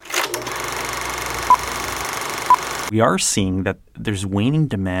we are seeing that there's waning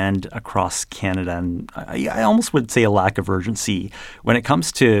demand across Canada, and I almost would say a lack of urgency when it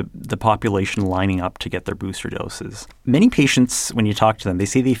comes to the population lining up to get their booster doses. Many patients, when you talk to them, they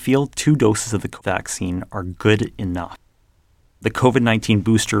say they feel 2 doses of the vaccine are good enough. The COVID-19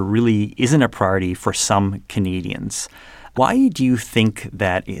 booster really isn't a priority for some Canadians. Why do you think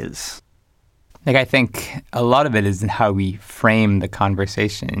that is? I think a lot of it is in how we frame the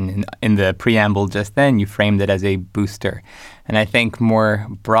conversation. In the preamble just then, you framed it as a booster. And I think more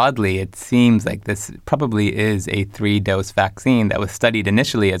broadly, it seems like this probably is a 3-dose vaccine that was studied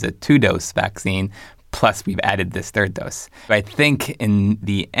initially as a 2-dose vaccine, plus we've added this 3rd dose. I think in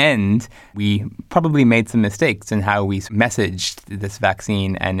the end, we probably made some mistakes in how we messaged this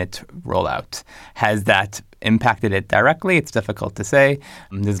vaccine and its rollout. Has that impacted it directly? It's difficult to say.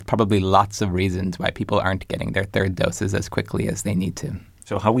 There's probably lots of reasons why people aren't getting their 3rd doses as quickly as they need to.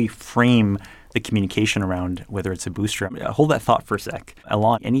 So how we frame the communication around whether it's a booster. Hold that thought for a sec.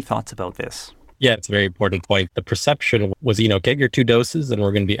 Alon, any thoughts about this? Yeah, it's a very important point. The perception was, get your 2 doses and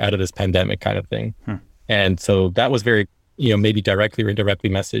we're going to be out of this pandemic kind of thing. And so that was very, maybe directly or indirectly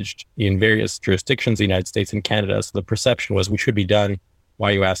messaged in various jurisdictions, the United States and Canada. So the perception was we should be done.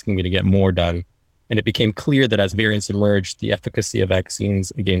 Why are you asking me to get more done? And it became clear that as variants emerged, the efficacy of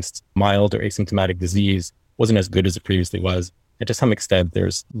vaccines against mild or asymptomatic disease wasn't as good as it previously was. And to some extent,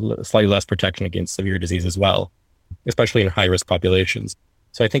 there's slightly less protection against severe disease as well, especially in high-risk populations.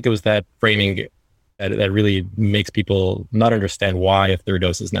 So I think it was that framing that really makes people not understand why a 3rd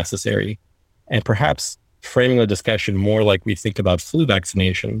dose is necessary. And perhaps framing the discussion more like we think about flu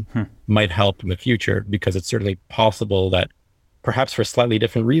vaccination might help in the future, because it's certainly possible that perhaps for slightly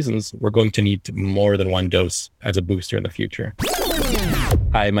different reasons, we're going to need more than 1 dose as a booster in the future.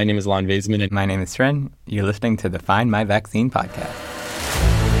 Hi, my name is Alon Vaisman. My name is Sren. You're listening to the Find My Vaccine podcast.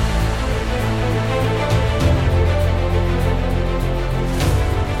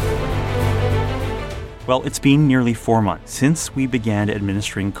 Well, it's been nearly 4 months since we began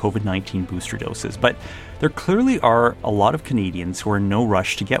administering COVID-19 booster doses, but there clearly are a lot of Canadians who are in no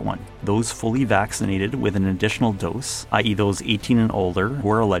rush to get one. Those fully vaccinated with an additional dose, i.e. those 18 and older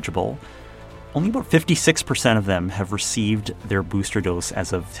who are eligible, only about 56% of them have received their booster dose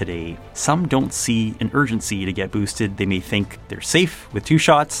as of today. Some don't see an urgency to get boosted. They may think they're safe with 2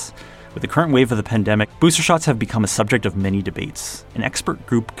 shots. With the current wave of the pandemic, booster shots have become a subject of many debates. An expert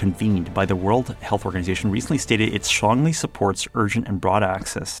group convened by the World Health Organization recently stated it strongly supports urgent and broad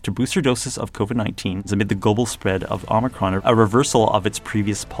access to booster doses of COVID-19 amid the global spread of Omicron, a reversal of its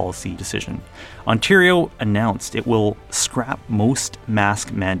previous policy decision. Ontario announced it will scrap most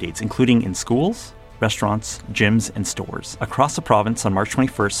mask mandates, including in schools, restaurants, gyms, and stores across the province on March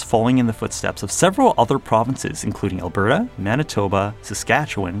 21st, following in the footsteps of several other provinces, including Alberta, Manitoba,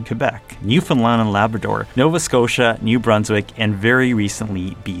 Saskatchewan, Quebec, Newfoundland and Labrador, Nova Scotia, New Brunswick, and very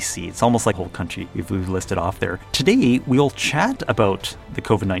recently, BC. It's almost like the whole country we've listed off there. Today, we'll chat about the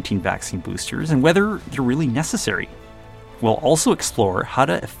COVID-19 vaccine boosters and whether they're really necessary. We'll also explore how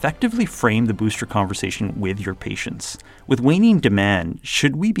to effectively frame the booster conversation with your patients. With waning demand,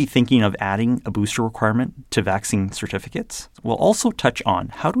 should we be thinking of adding a booster requirement to vaccine certificates? We'll also touch on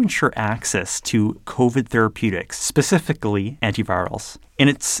how to ensure access to COVID therapeutics, specifically antivirals. In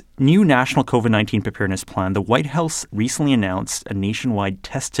its new National COVID-19 Preparedness Plan, the White House recently announced a nationwide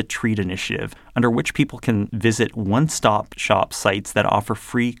test-to-treat initiative under which people can visit one-stop shop sites that offer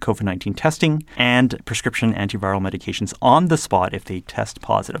free COVID-19 testing and prescription antiviral medications on the spot if they test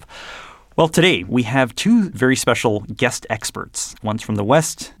positive. Well, today we have 2 very special guest experts, one's from the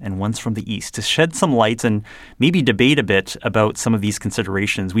West and one's from the East, to shed some light and maybe debate a bit about some of these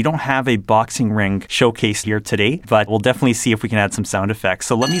considerations. We don't have a boxing ring showcase here today, but we'll definitely see if we can add some sound effects.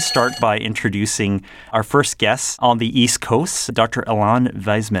 So let me start by introducing our first guest on the East Coast, Dr. Alon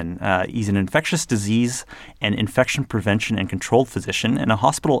Vaisman. He's an infectious disease and infection prevention and control physician and a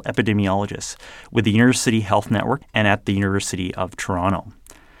hospital epidemiologist with the University Health Network and at the University of Toronto.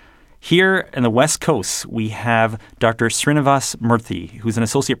 Here in the West Coast, we have Dr. Srinivas Murthy, who's an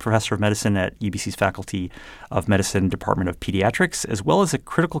associate professor of medicine at UBC's Faculty of Medicine Department of Pediatrics, as well as a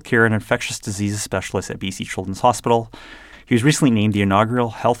critical care and infectious diseases specialist at BC Children's Hospital. He was recently named the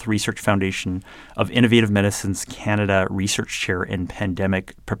inaugural Health Research Foundation of Innovative Medicines Canada Research Chair in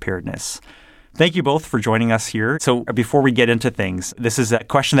Pandemic Preparedness. Thank you both for joining us here. So before we get into things, this is a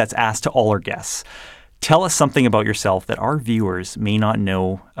question that's asked to all our guests. Tell us something about yourself that our viewers may not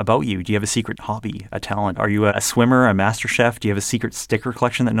know about you. Do you have a secret hobby, a talent? Are you a swimmer, a master chef? Do you have a secret sticker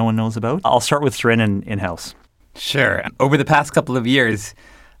collection that no one knows about? I'll start with Sren in-house. Sure. Over the past couple of years,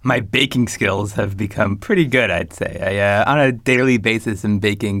 My baking skills have become pretty good, I'd say. I, on a daily basis, am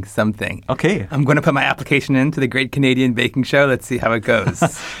baking something. Okay. I'm going to put my application into the Great Canadian Baking Show. Let's see how it goes.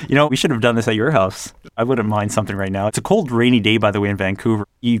 We should have done this at your house. I wouldn't mind something right now. It's a cold, rainy day, by the way, in Vancouver.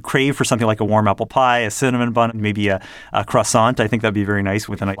 You crave for something like a warm apple pie, a cinnamon bun, maybe a croissant. I think that'd be very nice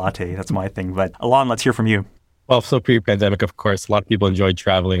with a latte. That's my thing. But Alon, let's hear from you. Well, so pre-pandemic, of course, a lot of people enjoyed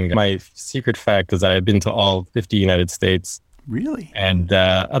traveling. My secret fact is that I've been to all 50 United States. Really? And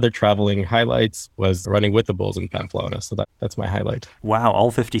other traveling highlights was running with the bulls in Pamplona. So that's my highlight. Wow, all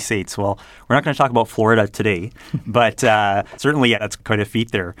 50 states. Well, we're not going to talk about Florida today, but certainly, that's quite a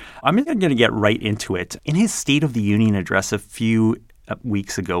feat there. I'm going to get right into it. In his State of the Union address a few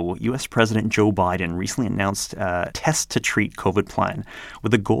weeks ago, U.S. President Joe Biden recently announced a test-to-treat COVID plan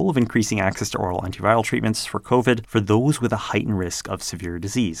with the goal of increasing access to oral antiviral treatments for COVID for those with a heightened risk of severe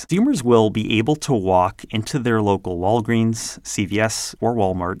disease. Consumers will be able to walk into their local Walgreens, CVS, or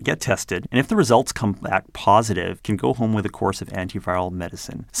Walmart, get tested, and if the results come back positive, can go home with a course of antiviral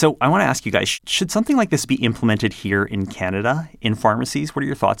medicine. So I want to ask you guys, should something like this be implemented here in Canada in pharmacies? What are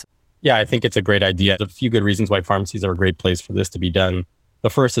your thoughts? Yeah, I think it's a great idea. There's a few good reasons why pharmacies are a great place for this to be done.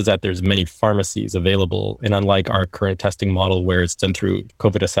 The first is that there's many pharmacies available. And unlike our current testing model where it's done through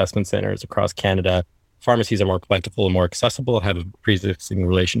COVID assessment centers across Canada, pharmacies are more plentiful and more accessible, have a pre-existing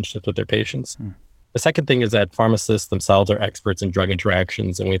relationship with their patients. The second thing is that pharmacists themselves are experts in drug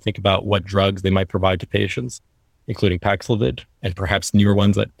interactions. And when we think about what drugs they might provide to patients, including Paxlovid and perhaps newer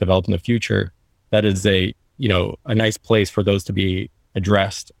ones that develop in the future, that is a nice place for those to be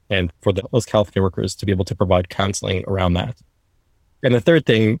addressed and for those healthcare workers to be able to provide counseling around that. And the third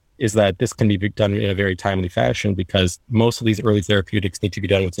thing is that this can be done in a very timely fashion because most of these early therapeutics need to be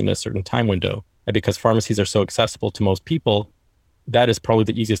done within a certain time window. And because pharmacies are so accessible to most people, that is probably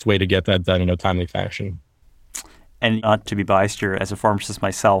the easiest way to get that done in a timely fashion. And not to be biased here, as a pharmacist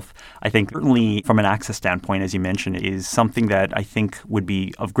myself, I think certainly from an access standpoint, as you mentioned, is something that I think would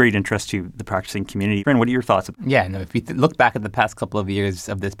be of great interest to the practicing community. Brent, what are your thoughts? Yeah, no, if you look back at the past couple of years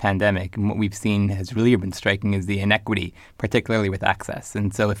of this pandemic, and what we've seen has really been striking is the inequity, particularly with access.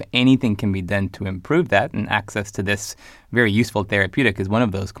 And so if anything can be done to improve that, and access to this very useful therapeutic is one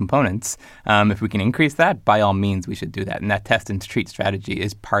of those components, if we can increase that, by all means, we should do that. And that test and treat strategy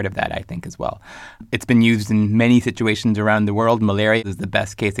is part of that, I think, as well. It's been used in many situations around the world. Malaria is the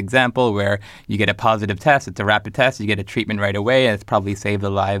best case example where you get a positive test, it's a rapid test, you get a treatment right away, and it's probably saved the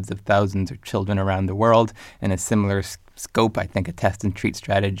lives of thousands of children around the world. In a similar scope, I think a test and treat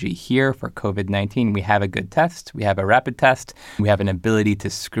strategy here for COVID-19. We have a good test, we have a rapid test, we have an ability to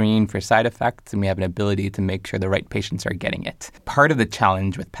screen for side effects, and we have an ability to make sure the right patients are getting it. Part of the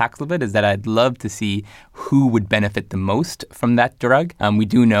challenge with Paxlovid is that I'd love to see who would benefit the most from that drug. We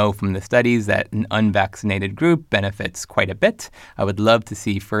do know from the studies that an unvaccinated group benefits quite a bit. I would love to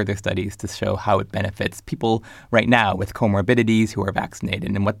see further studies to show how it benefits people right now with comorbidities who are vaccinated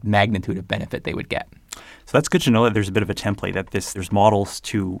and what magnitude of benefit they would get. So that's good to know that there's a bit of a template, that there's models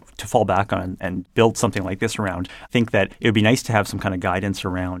to fall back on and build something like this around. I think that it would be nice to have some kind of guidance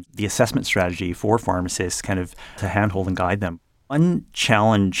around the assessment strategy for pharmacists, kind of to handhold and guide them. One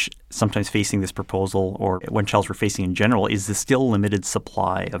challenge sometimes facing this proposal, or one challenge we're facing in general, is the still limited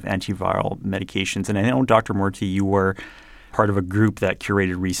supply of antiviral medications. And I know, Dr. Moorthy, you were part of a group that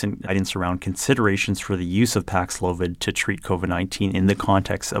curated recent guidance around considerations for the use of Paxlovid to treat COVID-19 in the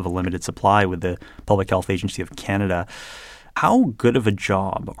context of a limited supply with the Public Health Agency of Canada. How good of a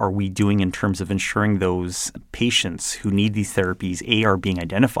job are we doing in terms of ensuring those patients who need these therapies, A, are being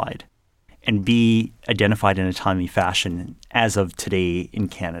identified, and B, identified in a timely fashion as of today in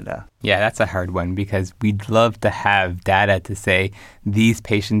Canada? Yeah, that's a hard one because we'd love to have data to say these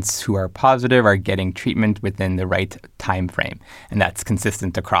patients who are positive are getting treatment within the right time frame, and that's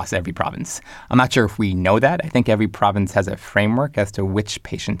consistent across every province. I'm not sure if we know that. I think every province has a framework as to which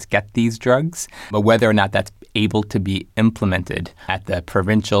patients get these drugs, but whether or not that's able to be implemented at the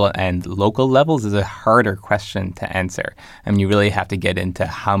provincial and local levels is a harder question to answer. I mean, you really have to get into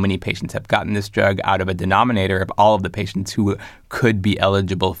how many patients have gotten this drug out of a denominator of all of the patients who could be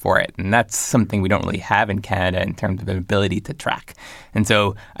eligible for it. And that's something we don't really have in Canada in terms of an ability to track. And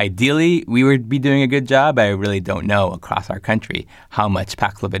so ideally, we would be doing a good job. I really don't know across our country how much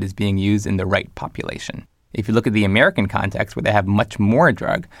Paxlovid is being used in the right population. If you look at the American context where they have much more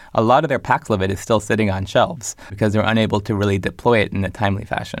drug, a lot of their Paxlovid is still sitting on shelves because they're unable to really deploy it in a timely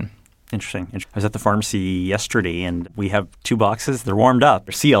fashion. Interesting. I was at the pharmacy yesterday and we have 2 boxes. They're warmed up,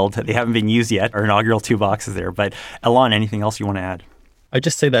 they're sealed. They haven't been used yet, our inaugural 2 boxes there. But Alon, anything else you want to add? I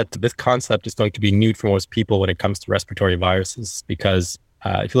just say that this concept is going to be new for most people when it comes to respiratory viruses because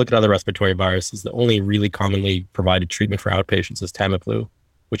if you look at other respiratory viruses, the only really commonly provided treatment for outpatients is Tamiflu.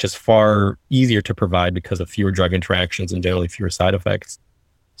 which is far easier to provide because of fewer drug interactions and generally fewer side effects.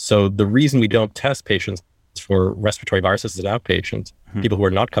 So the reason we don't test patients for respiratory viruses as outpatients, people who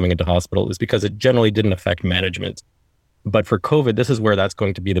are not coming into hospital, is because it generally didn't affect management. But for COVID, this is where that's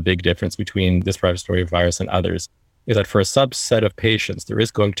going to be the big difference between this respiratory virus and others, is that for a subset of patients, there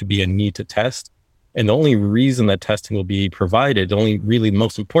is going to be a need to test. And the only reason that testing will be provided, the only really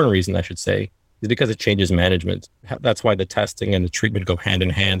most important reason, I should say, is because it changes management. That's why the testing and the treatment go hand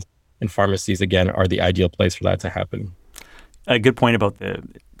in hand. And pharmacies, again, are the ideal place for that to happen. A good point about the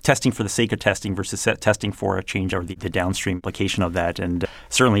testing for the sake of testing versus testing for a change or the downstream implication of that. And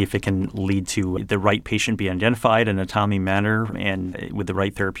certainly if it can lead to the right patient be identified in a timely manner and with the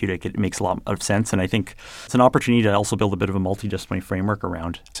right therapeutic, it makes a lot of sense. And I think it's an opportunity to also build a bit of a multidisciplinary framework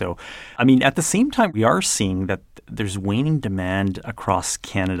around. So, I mean, at the same time, we are seeing that there's waning demand across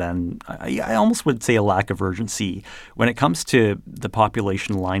Canada. And I almost would say a lack of urgency when it comes to the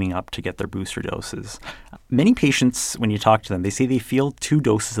population lining up to get their booster doses. Many patients, when you talk to them, they say they feel 2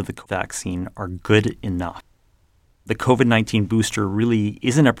 doses of the vaccine are good enough. The COVID-19 booster really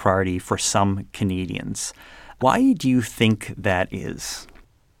isn't a priority for some Canadians. Why do you think that is?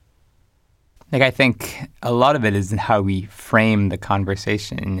 I think a lot of it is in how we frame the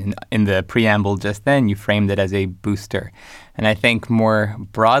conversation. In the preamble just then, you framed it as a booster. And I think more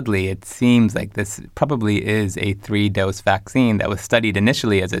broadly, it seems like this probably is a 3-dose vaccine that was studied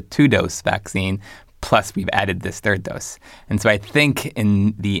initially as a 2-dose vaccine, plus we've added this 3rd dose. And so I think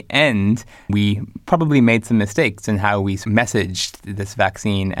in the end, we probably made some mistakes in how we messaged this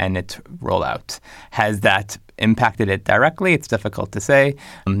vaccine and its rollout. Has that impacted it directly? It's difficult to say.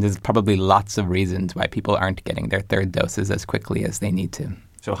 There's probably lots of reasons why people aren't getting their 3rd doses as quickly as they need to.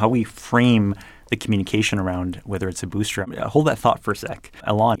 So how we frame the communication around whether it's a booster. Hold that thought for a sec.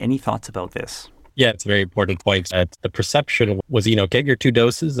 Alon, any thoughts about this? Yeah, it's a very important point that the perception was, get your 2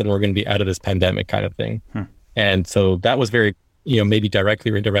 doses and we're going to be out of this pandemic kind of thing. And so that was very, maybe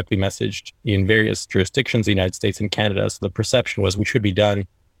directly or indirectly messaged in various jurisdictions, the United States and Canada. So the perception was we should be done.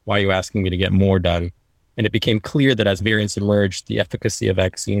 Why are you asking me to get more done? And it became clear that as variants emerged, the efficacy of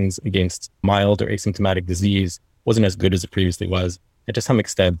vaccines against mild or asymptomatic disease wasn't as good as it previously was. And to some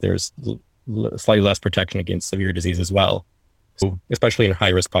extent, there's slightly less protection against severe disease as well, so especially in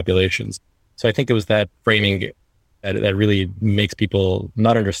high-risk populations. So I think it was that framing that really makes people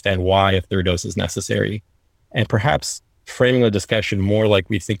not understand why a 3rd dose is necessary. And perhaps framing the discussion more like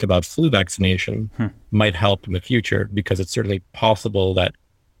we think about flu vaccination might help in the future, because it's certainly possible that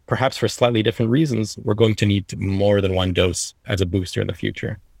perhaps for slightly different reasons, we're going to need more than 1 dose as a booster in the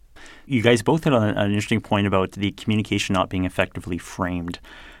future. You guys both hit on an interesting point about the communication not being effectively framed.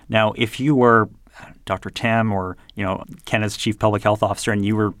 Now, if you were Dr. Tam or, Canada's Chief Public Health Officer, and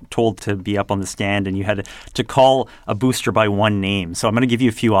you were told to be up on the stand and you had to call a booster by one name. So I'm going to give you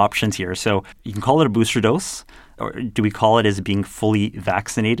a few options here. So you can call it a booster dose, or do we call it as being fully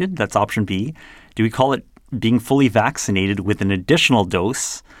vaccinated? That's option B. Do we call it being fully vaccinated with an additional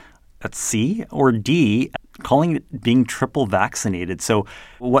dose? That's C. Or D, calling it being triple vaccinated. So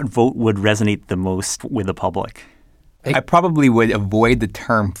what vote would resonate the most with the public? I probably would avoid the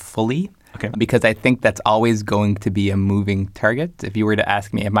term fully. Okay. Because I think that's always going to be a moving target. If you were to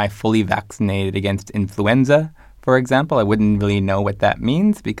ask me, am I fully vaccinated against influenza, for example, I wouldn't really know what that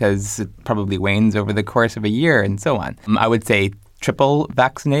means because it probably wanes over the course of a year and so on. I would say triple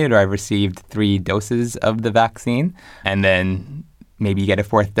vaccinated, or I've received 3 doses of the vaccine, and then maybe you get a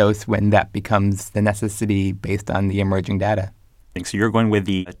 4th dose when that becomes the necessity based on the emerging data. So you're going with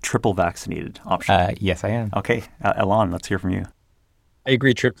the triple vaccinated option? Yes, I am. Okay. Alon, let's hear from you. I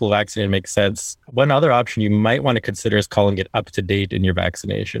agree, triple vaccinated makes sense. One other option you might want to consider is calling it up to date in your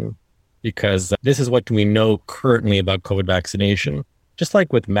vaccination, because this is what we know currently about COVID vaccination. Just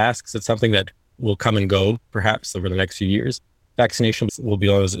like with masks, it's something that will come and go, perhaps over the next few years. Vaccination will be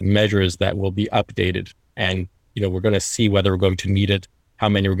one of those measures that will be updated. And, we're going to see whether we're going to need it, how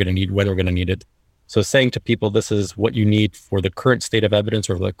many we're going to need, when we're going to need it. So saying to people, this is what you need for the current state of evidence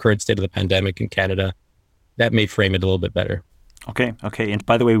or the current state of the pandemic in Canada, that may frame it a little bit better. Okay. And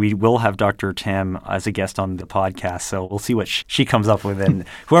by the way, we will have Dr. Tam as a guest on the podcast, so we'll see what she comes up with, and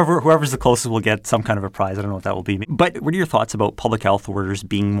whoever's the closest will get some kind of a prize. I don't know what that will be. But what are your thoughts about public health orders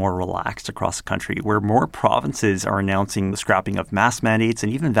being more relaxed across the country, where more provinces are announcing the scrapping of mask mandates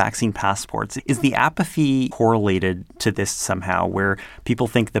and even vaccine passports? Is the apathy correlated to this somehow, where people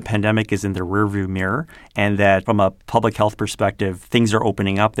think the pandemic is in their rearview mirror and that from a public health perspective, things are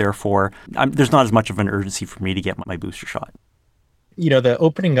opening up, therefore there's not as much of an urgency for me to get my booster shot? The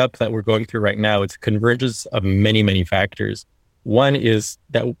opening up that we're going through right now, it's a convergence of many, many factors. One is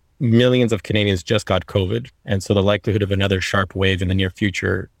that millions of Canadians just got COVID. And so the likelihood of another sharp wave in the near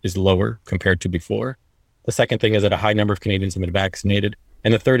future is lower compared to before. The second thing is that a high number of Canadians have been vaccinated.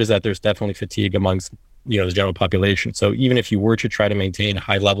 And the third is that there's definitely fatigue amongst, the general population. So even if you were to try to maintain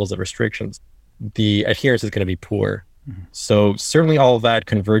high levels of restrictions, the adherence is going to be poor. Mm-hmm. So certainly all of that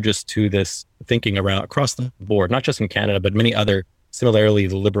converges to this thinking around across the board, not just in Canada, but many other similarly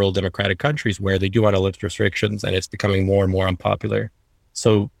liberal democratic countries where they do want to lift restrictions and it's becoming more and more unpopular.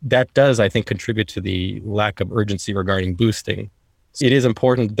 So that does, I think, contribute to the lack of urgency regarding boosting. It is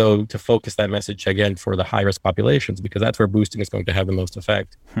important, though, to focus that message again for the high-risk populations, because that's where boosting is going to have the most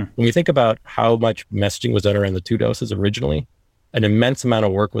effect. When we think about how much messaging was done around the 2 doses originally, an immense amount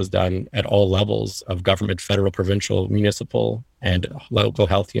of work was done at all levels of government, federal, provincial, municipal, and local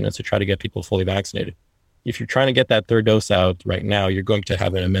health units to try to get people fully vaccinated. If you're trying to get that 3rd dose out right now, you're going to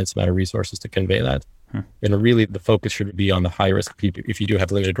have an immense amount of resources to convey that. And really, the focus should be on the high-risk people if you do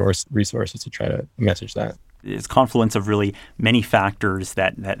have limited resources to try to message that. It's a confluence of really many factors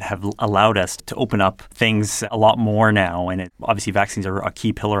that have allowed us to open up things a lot more now. And obviously, vaccines are a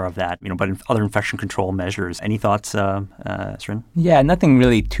key pillar of that, but other infection control measures. Any thoughts, Srin? Yeah, nothing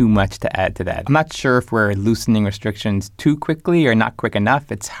really too much to add to that. I'm not sure if we're loosening restrictions too quickly or not quick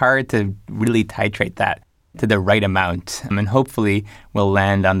enough. It's hard to really titrate that to the right amount. And hopefully, we'll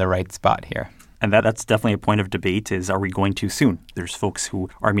land on the right spot here. And that's definitely a point of debate is, are we going too soon? There's folks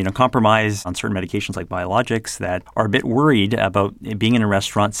who are immunocompromised on certain medications like biologics that are a bit worried about being in a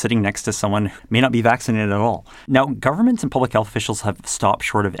restaurant, sitting next to someone who may not be vaccinated at all. Now, governments and public health officials have stopped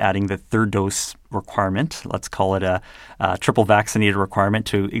short of adding the 3rd dose requirement. Let's call it a triple vaccinated requirement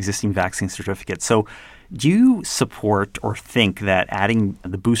to existing vaccine certificates. So do you support or think that adding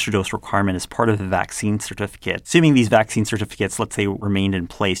the booster dose requirement as part of the vaccine certificate, assuming these vaccine certificates, let's say, remained in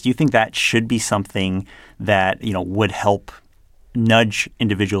place, do you think that should be something that, would help nudge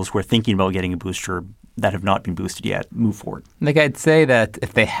individuals who are thinking about getting a booster that have not been boosted yet move forward? I'd say that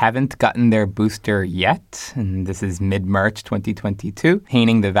if they haven't gotten their booster yet, and this is mid-March 2022,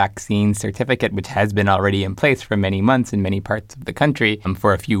 obtaining the vaccine certificate, which has been already in place for many months in many parts of the country,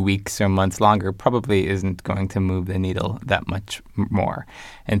 for a few weeks or months longer, probably isn't going to move the needle that much more.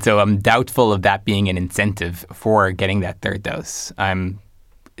 And so I'm doubtful of that being an incentive for getting that 3rd dose.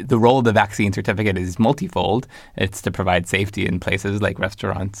 The role of the vaccine certificate is multifold. It's to provide safety in places like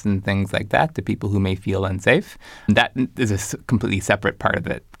restaurants and things like that to people who may feel unsafe. And that is a completely separate part of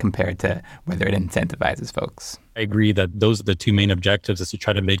it compared to whether it incentivizes folks. I agree that those are the 2 main objectives, is to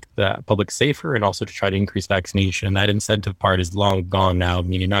try to make the public safer and also to try to increase vaccination. And that incentive part is long gone now,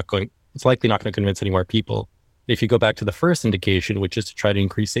 meaning it's likely not going to convince any more people. If you go back to the first indication, which is to try to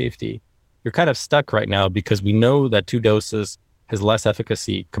increase safety, you're kind of stuck right now because we know that 2 doses has less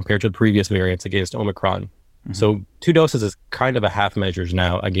efficacy compared to the previous variants against Omicron. Mm-hmm. So 2 doses is kind of a half measures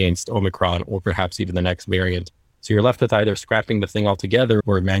now against Omicron or perhaps even the next variant. So you're left with either scrapping the thing altogether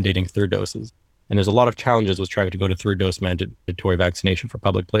or mandating 3rd doses. And there's a lot of challenges with trying to go to 3rd dose mandatory vaccination for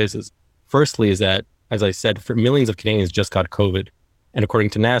public places. Firstly is that, as I said, for millions of Canadians just got COVID. And according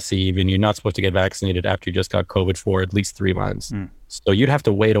to NACI, even you're not supposed to get vaccinated after you just got COVID for at least 3 months. So you'd have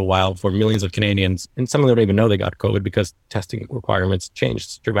to wait a while for millions of Canadians, and some of them don't even know they got COVID because testing requirements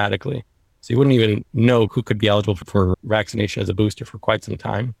changed dramatically. So you wouldn't even know who could be eligible for vaccination as a booster for quite some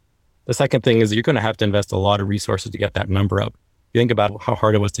time. The second thing is you're going to have to invest a lot of resources to get that number up. You think about how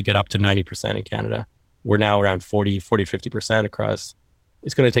hard it was to get up to 90% in Canada. We're now around 50% across.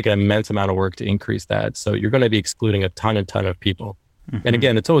 It's going to take an immense amount of work to increase that. So you're going to be excluding a ton of people. Mm-hmm. And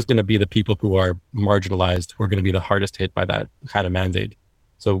again, it's always going to be the people who are marginalized who are going to be the hardest hit by that kind of mandate.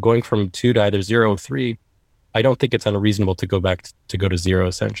 So going from 2 to either 0 or 3, I don't think it's unreasonable to go back to go to 0,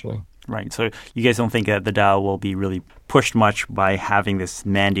 essentially. Right. So you guys don't think that the Dow will be really pushed much by having this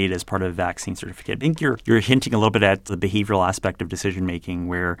mandate as part of a vaccine certificate? I think you're hinting a little bit at the behavioral aspect of decision making,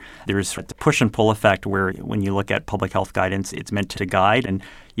 where there's a push and pull effect, where when you look at public health guidance, it's meant to guide, and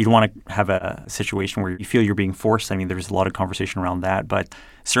you don't want to have a situation where you feel you're being forced. I mean, there's a lot of conversation around that, but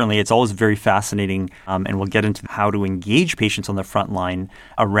certainly it's always very fascinating, and we'll get into how to engage patients on the front line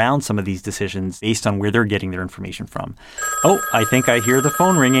around some of these decisions based on where they're getting their information from. Oh, I think I hear the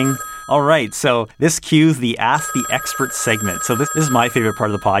phone ringing. All right, so this cues the Ask the Expert segment. So this is my favorite part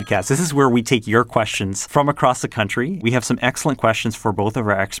of the podcast. This is where we take your questions from across the country. We have some excellent questions for both of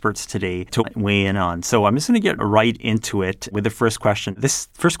our experts today to weigh in on. So I'm just going to get right into it with the first question. This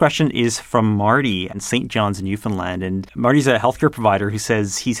first question is from Marty in St. John's in Newfoundland. And Marty's a healthcare provider who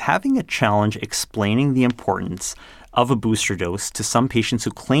says he's having a challenge explaining the importance of a booster dose to some patients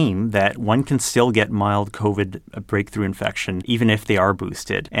who claim that one can still get mild COVID breakthrough infection even if they are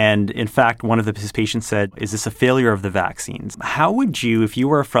boosted. And in fact, one of his patients said, is this a failure of the vaccines? How would you, if you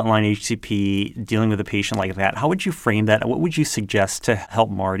were a frontline HCP dealing with a patient like that, how would you frame that? What would you suggest to help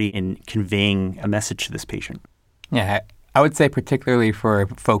Marty in conveying a message to this patient? Yeah, I would say particularly for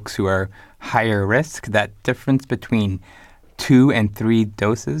folks who are higher risk, that difference between 2 and 3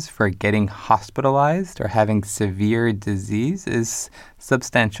 doses for getting hospitalized or having severe disease is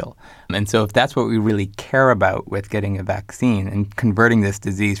substantial. And so if that's what we really care about with getting a vaccine and converting this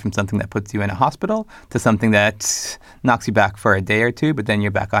disease from something that puts you in a hospital to something that knocks you back for a day or two, but then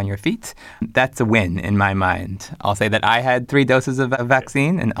you're back on your feet, that's a win in my mind. I'll say that I had 3 doses of a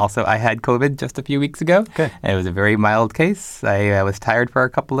vaccine, and also I had COVID just a few weeks ago. Okay. It was a very mild case. I was tired for a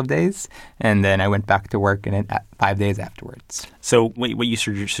couple of days, and then I went back to work 5 days afterwards. So what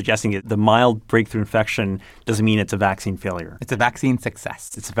you're suggesting is the mild breakthrough infection doesn't mean it's a vaccine failure. It's a vaccine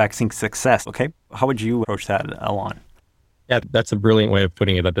success. It's a vaccine success. Okay. How would you approach that, Alon? Yeah, that's a brilliant way of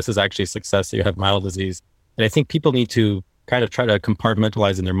putting it, that this is actually a success that you have mild disease. And I think people need to kind of try to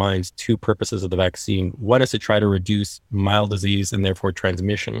compartmentalize in their minds 2 purposes of the vaccine. One is to try to reduce mild disease and therefore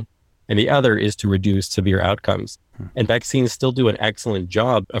transmission. And the other is to reduce severe outcomes. And vaccines still do an excellent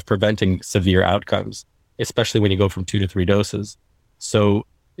job of preventing severe outcomes, especially when you go from 2 to 3 doses. So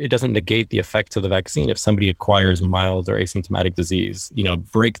it doesn't negate the effects of the vaccine if somebody acquires mild or asymptomatic disease.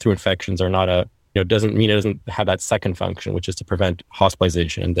 Breakthrough infections are not doesn't mean it doesn't have that second function, which is to prevent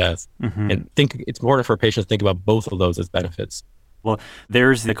hospitalization and death. And it's important for patients to think about both of those as benefits. Well,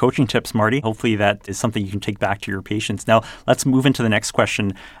 there's the coaching tips, Marty. Hopefully that is something you can take back to your patients. Now, let's move into the next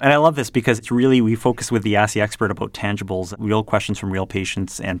question. And I love this because it's really, we focus with the Ask the Expert about tangibles, real questions from real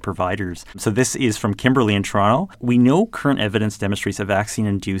patients and providers. So this is from Kimberly in Toronto. We know current evidence demonstrates that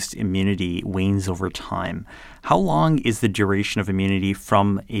vaccine-induced immunity wanes over time. How long is the duration of immunity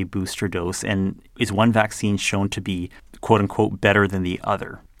from a booster dose? And is one vaccine shown to be, quote unquote, better than the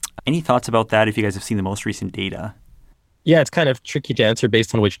other? Any thoughts about that if you guys have seen the most recent data? Yeah, it's kind of tricky to answer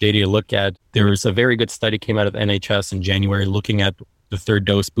based on which data you look at. There was a very good study came out of NHS in January looking at the 3rd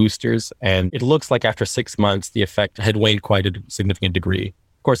dose boosters, and it looks like after 6 months, the effect had waned quite a significant degree.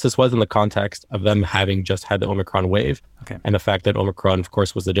 Of course, this was in the context of them having just had the Omicron wave, and the fact that Omicron, of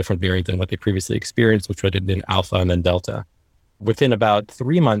course, was a different variant than what they previously experienced, which would have been Alpha and then Delta. Within about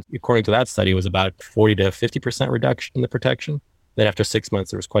 3 months, according to that study, it was about 40 to 50% reduction in the protection. Then after 6 months,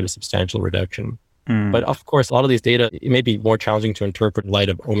 there was quite a substantial reduction. But of course, a lot of these data, it may be more challenging to interpret in light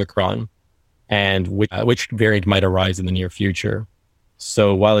of Omicron and which variant might arise in the near future.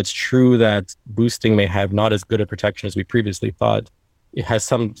 So while it's true that boosting may have not as good a protection as we previously thought, it has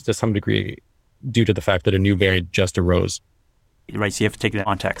to some degree due to the fact that a new variant just arose. Right, so you have to take the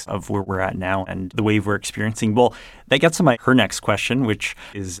context of where we're at now and the wave we're experiencing. Well, that gets to her next question, which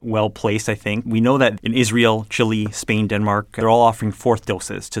is well placed, I think. We know that in Israel, Chile, Spain, Denmark, they're all offering 4th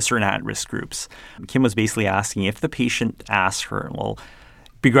doses to certain at-risk groups. Kim was basically asking if the patient asks her, well,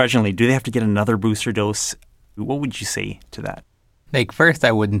 begrudgingly, do they have to get another booster dose? What would you say to that? First,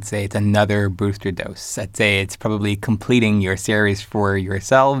 I wouldn't say it's another booster dose. I'd say it's probably completing your series for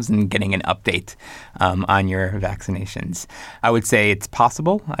yourselves and getting an update on your vaccinations. I would say it's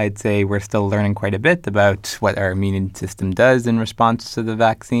possible. I'd say we're still learning quite a bit about what our immune system does in response to the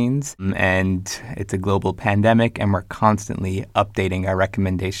vaccines. And it's a global pandemic, and we're constantly updating our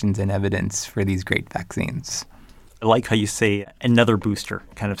recommendations and evidence for these great vaccines. I like how you say another booster,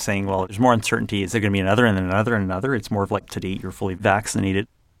 kind of saying, well, there's more uncertainty. Is there going to be another and then another and another? It's more of like to date, you're fully vaccinated.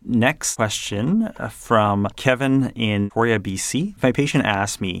 Next question from Kevin in Victoria, BC. If my patient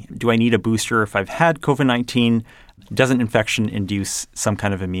asks me, do I need a booster if I've had COVID-19? Doesn't infection induce some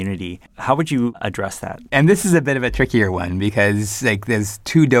kind of immunity? How would you address that? And this is a bit of a trickier one because there's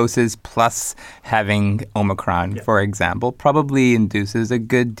 2 doses plus having Omicron, for example, probably induces a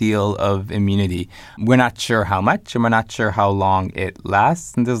good deal of immunity. We're not sure how much and we're not sure how long it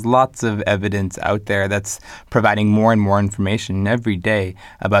lasts. And there's lots of evidence out there that's providing more and more information every day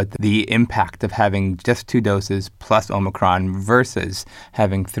about the impact of having just 2 doses plus Omicron versus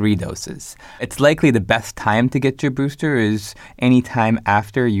having 3 doses. It's likely the best time to get your booster is any time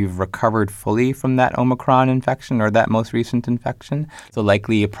after you've recovered fully from that Omicron infection or that most recent infection. So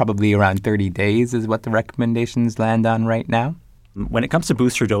likely probably around 30 days is what the recommendations land on right now. When it comes to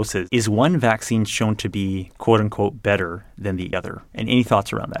booster doses, is one vaccine shown to be, quote unquote, better than the other? And any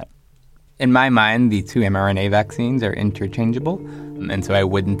thoughts around that? In my mind, the 2 mRNA vaccines are interchangeable, and so I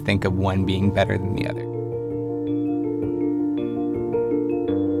wouldn't think of one being better than the other.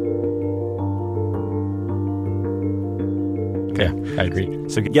 Yeah, I agree.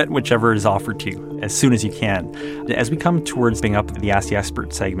 So get whichever is offered to you as soon as you can. As we come towards being up the Ask the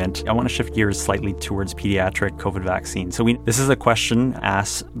Expert segment, I want to shift gears slightly towards pediatric COVID vaccine. So this is a question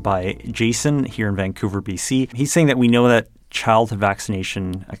asked by Jason here in Vancouver, BC. He's saying that we know that childhood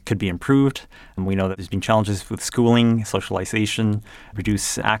vaccination could be improved. And we know that there's been challenges with schooling, socialization,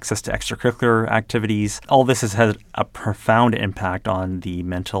 reduced access to extracurricular activities. All this has had a profound impact on the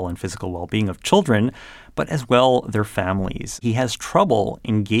mental and physical well-being of children, but as well their families. He has trouble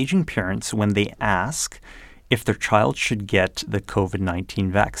engaging parents when they ask if their child should get the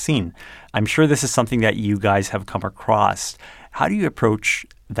COVID-19 vaccine. I'm sure this is something that you guys have come across. How do you approach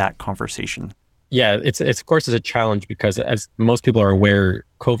that conversation? Yeah, it's of course it's a challenge because as most people are aware,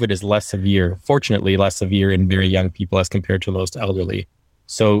 COVID is less severe, fortunately less severe in very young people as compared to most elderly.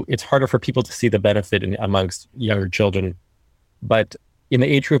 So it's harder for people to see the benefit amongst younger children. But in the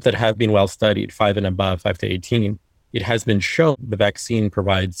age group that have been well studied, 5 and above, 5 to 18, it has been shown the vaccine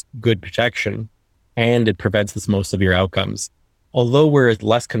provides good protection and it prevents the most severe outcomes. Although we're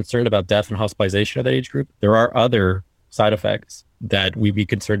less concerned about death and hospitalization of that age group, there are other side effects that we'd be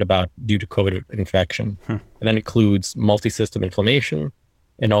concerned about due to COVID infection. And that includes multi-system inflammation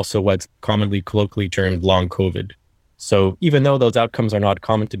and also what's commonly colloquially termed long COVID. So even though those outcomes are not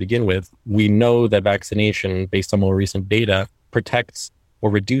common to begin with, we know that vaccination, based on more recent data, protects or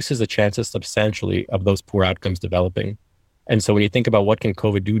reduces the chances substantially of those poor outcomes developing. And so when you think about what can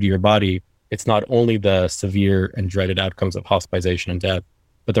COVID do to your body, it's not only the severe and dreaded outcomes of hospitalization and death,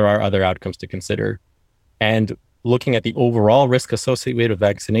 but there are other outcomes to consider. And looking at the overall risk associated with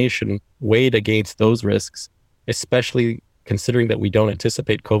vaccination weighed against those risks, especially considering that we don't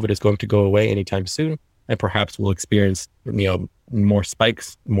anticipate COVID is going to go away anytime soon, and perhaps we'll experience more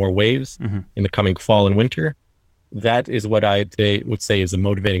spikes, more waves in the coming fall and winter. That is what I would say is a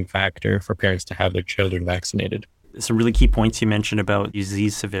motivating factor for parents to have their children vaccinated. Some really key points you mentioned about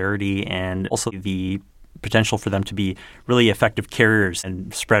disease severity and also the potential for them to be really effective carriers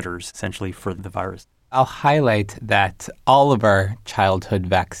and spreaders, essentially, for the virus. I'll highlight that all of our childhood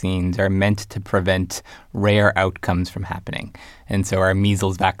vaccines are meant to prevent rare outcomes from happening. And so our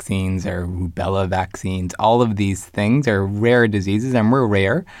measles vaccines, our rubella vaccines, all of these things are rare diseases, and we're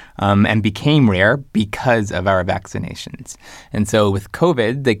rare and became rare because of our vaccinations. And so with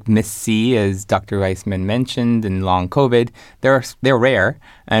COVID, like MIS-C, as Dr. Weissman mentioned, and long COVID, they're rare,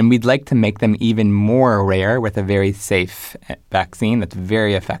 and we'd like to make them even more rare with a very safe vaccine that's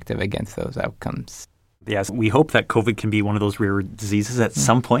very effective against those outcomes. Yes, we hope that COVID can be one of those rare diseases at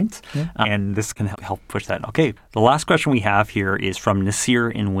some point, and this can help push that. Okay, the last question we have here is from Nasir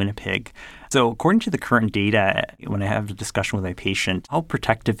in Winnipeg. So according to the current data, when I have a discussion with a patient, how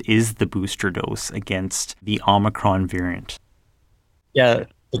protective is the booster dose against the Omicron variant? Yeah,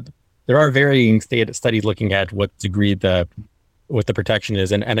 there are varying studies looking at what degree what the protection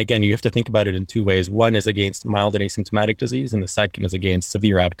is. And again, you have to think about it in two ways. One is against mild and asymptomatic disease, and the second is against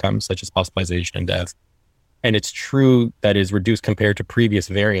severe outcomes such as hospitalization and death. And it's true that is reduced compared to previous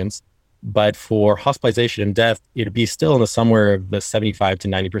variants, but for hospitalization and death, it'd be still in somewhere of the 75 to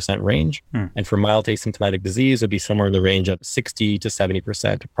 90% range. And for mild asymptomatic disease, it'd be somewhere in the range of 60 to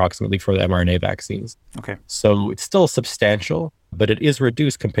 70% approximately for the mRNA vaccines. Okay. So it's still substantial, but it is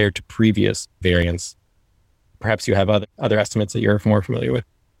reduced compared to previous variants. Perhaps you have other estimates that you're more familiar with.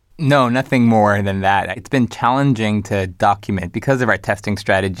 No, nothing more than that. It's been challenging to document because of our testing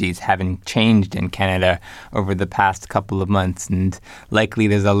strategies having changed in Canada over the past couple of months. And likely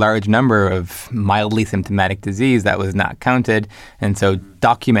there's a large number of mildly symptomatic disease that was not counted. And so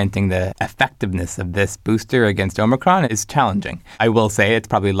documenting the effectiveness of this booster against Omicron is challenging. I will say it's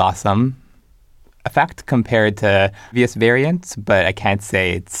probably lost some effect compared to previous variants, but I can't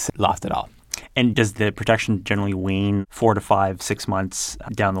say it's lost at all. And does the protection generally wane 4 to 5, 6 months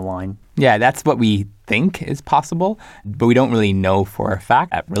down the line? Yeah, that's what we think is possible, but we don't really know for a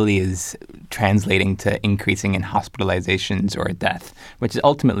fact. That really is translating to increasing in hospitalizations or death, which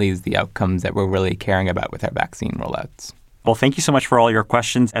ultimately is the outcomes that we're really caring about with our vaccine rollouts. Well, thank you so much for all your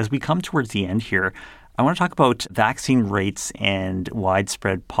questions. As we come towards the end here, I want to talk about vaccine rates and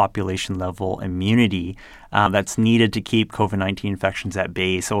widespread population-level immunity that's needed to keep COVID-19 infections at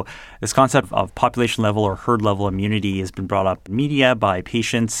bay. So this concept of population-level or herd-level immunity has been brought up in media by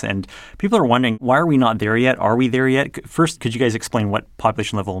patients, and people are wondering, why are we not there yet? Are we there yet? First, could you guys explain what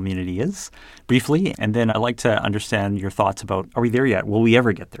population-level immunity is briefly? And then I'd like to understand your thoughts about, are we there yet? Will we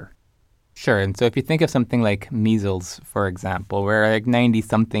ever get there? Sure. And so if you think of something like measles, for example, where like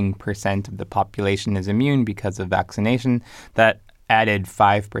 90-something% of the population is immune because of vaccination, that added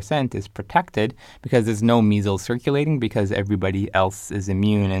 5% is protected because there's no measles circulating because everybody else is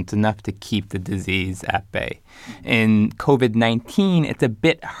immune, and it's enough to keep the disease at bay. In COVID-19, it's a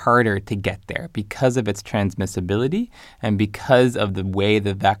bit harder to get there because of its transmissibility and because of the way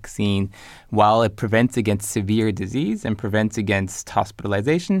the vaccine, while it prevents against severe disease and prevents against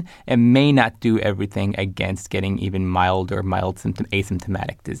hospitalization, it may not do everything against getting even mild or mild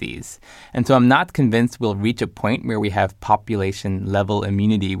asymptomatic disease. And so I'm not convinced we'll reach a point where we have population-level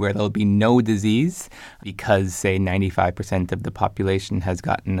immunity where there'll be no disease because, say, 95% of the population has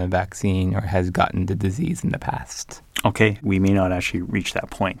gotten a vaccine or has gotten the disease in the past. Okay, we may not actually reach that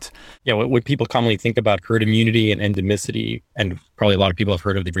point. Yeah, what people commonly think about herd immunity and endemicity, and probably a lot of people have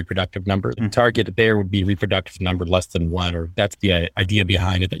heard of the reproductive number. The target there would be reproductive number less than 1, or that's the idea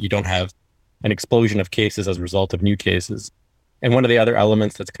behind it, that you don't have an explosion of cases as a result of new cases. And one of the other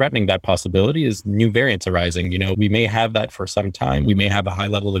elements that's threatening that possibility is new variants arising. You know, we may have that for some time. We may have a high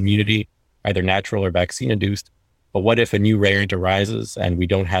level of immunity, either natural or vaccine induced. But what if a new variant arises and we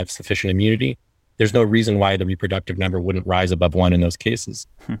don't have sufficient immunity? There's no reason why the reproductive number wouldn't rise above 1 in those cases.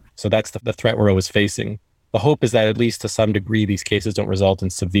 So that's the threat we're always facing. The hope is that at least to some degree, these cases don't result in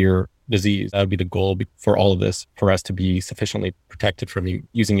severe disease. That would be the goal for all of this, for us to be sufficiently protected from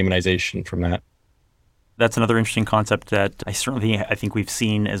using immunization from that. That's another interesting concept that I think we've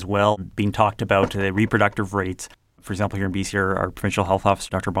seen as well being talked about, the reproductive rates. For example, here in BC, our provincial health officer,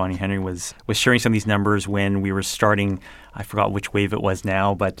 Dr. Bonnie Henry, was sharing some of these numbers when we were starting, I forgot which wave it was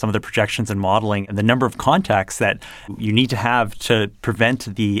now, but some of the projections and modeling and the number of contacts that you need to have to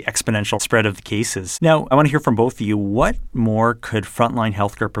prevent the exponential spread of the cases. Now, I want to hear from both of you. What more could frontline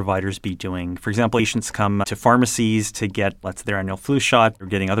healthcare providers be doing? For example, patients come to pharmacies to get, let's say, their annual flu shot, or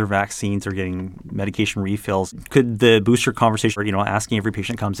getting other vaccines, or getting medication refills. Could the booster conversation, asking every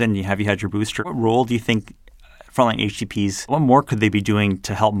patient comes in, have you had your booster? What role do you think frontline HCPs, what more could they be doing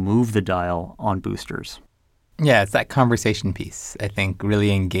to help move the dial on boosters? Yeah, it's that conversation piece. I think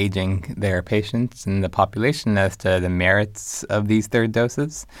really engaging their patients and the population as to the merits of these third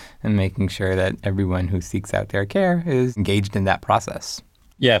doses and making sure that everyone who seeks out their care is engaged in that process.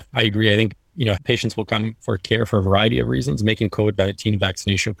 Yeah, I agree. I think, patients will come for care for a variety of reasons. Making COVID-19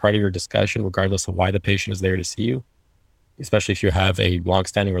 vaccination part of your discussion, regardless of why the patient is there to see you, especially if you have a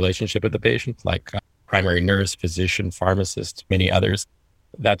longstanding relationship with the patient, like primary nurse, physician, pharmacist, many others.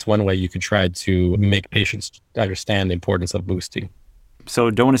 That's one way you could try to make patients understand the importance of boosting.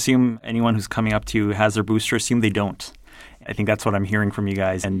 So don't assume anyone who's coming up to you has their booster. Assume they don't. I think that's what I'm hearing from you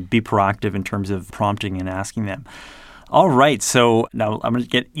guys, and be proactive in terms of prompting and asking them. All right, so now I'm going to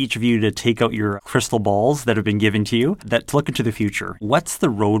get each of you to take out your crystal balls that have been given to you to look into the future. What's the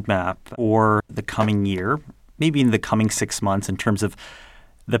roadmap for the coming year, maybe in the coming 6 months, in terms of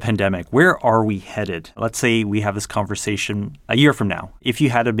the pandemic? Where are we headed? Let's say we have this conversation a year from now. If you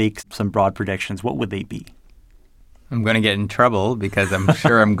had to make some broad predictions, what would they be? I'm going to get in trouble because I'm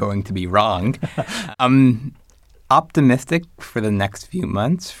sure I'm going to be wrong. I'm optimistic for the next few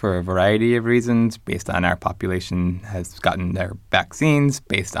months for a variety of reasons, based on our population has gotten their vaccines,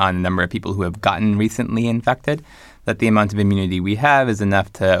 based on the number of people who have gotten recently infected, that the amount of immunity we have is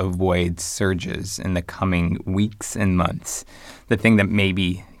enough to avoid surges in the coming weeks and months. The thing that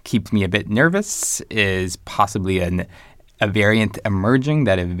maybe keeps me a bit nervous is possibly a variant emerging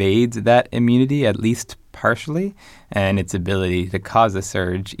that evades that immunity, at least partially, and its ability to cause a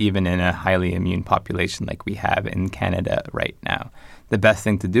surge even in a highly immune population like we have in Canada right now. The best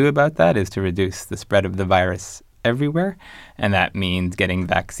thing to do about that is to reduce the spread of the virus everywhere, and that means getting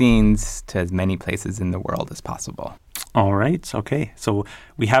vaccines to as many places in the world as possible. All right. Okay. So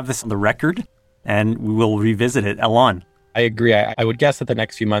we have this on the record, and we will revisit it. Alon. I agree. I would guess that the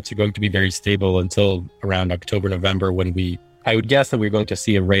next few months are going to be very stable until around October, November, when I would guess that we're going to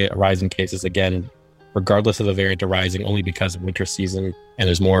see a rise in cases again, regardless of the variant arising, only because of winter season and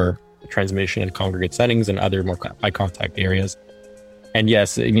there's more transmission in congregate settings and other more high contact areas. And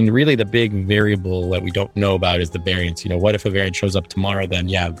yes, I mean, really the big variable that we don't know about is the variants. What if a variant shows up tomorrow? Then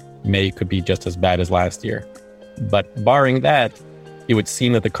May could be just as bad as last year. But barring that, it would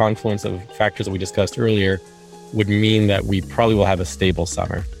seem that the confluence of factors that we discussed earlier would mean that we probably will have a stable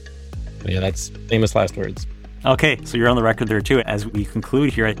summer. But that's famous last words. Okay, so you're on the record there too. As we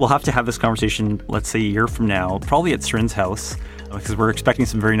conclude here, we'll have to have this conversation, let's say a year from now, probably at Srin's house, because we're expecting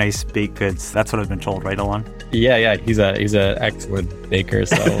some very nice baked goods. That's what I've been told, right, Alon? Yeah. He's a excellent baker,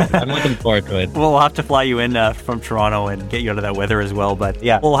 so I'm looking forward to it. We'll have to fly you in from Toronto and get you out of that weather as well. But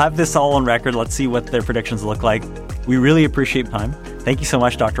yeah, we'll have this all on record. Let's see what their predictions look like. We really appreciate time. Thank you so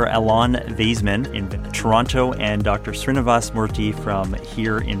much, Dr. Alon Vaisman in Toronto and Dr. Srinivas Murthy from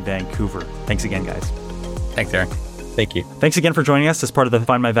here in Vancouver. Thanks again, guys. Thanks, Aaron. Thank you. Thanks again for joining us as part of the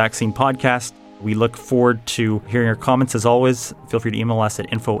Find My Vaccine podcast. We look forward to hearing your comments. As always, feel free to email us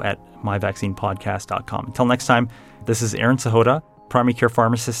at info@myvaccinepodcast.com. Until next time, this is Aaron Sahota, primary care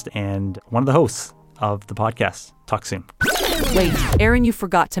pharmacist and one of the hosts of the podcast. Talk soon. Wait, Aaron, you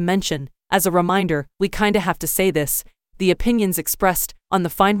forgot to mention. As a reminder, we kinda have to say this. The opinions expressed on the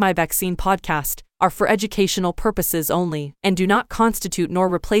Find My Vaccine podcast are for educational purposes only and do not constitute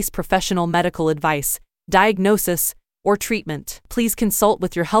nor replace professional medical advice, diagnosis, or treatment. Please consult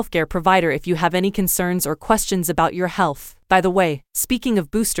with your healthcare provider if you have any concerns or questions about your health. By the way, speaking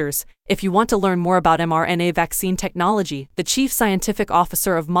of boosters, if you want to learn more about mRNA vaccine technology, the Chief Scientific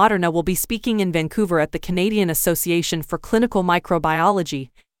Officer of Moderna will be speaking in Vancouver at the Canadian Association for Clinical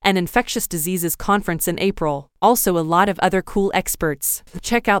Microbiology and Infectious Diseases Conference in April. Also a lot of other cool experts.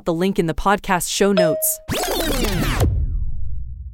 Check out the link in the podcast show notes.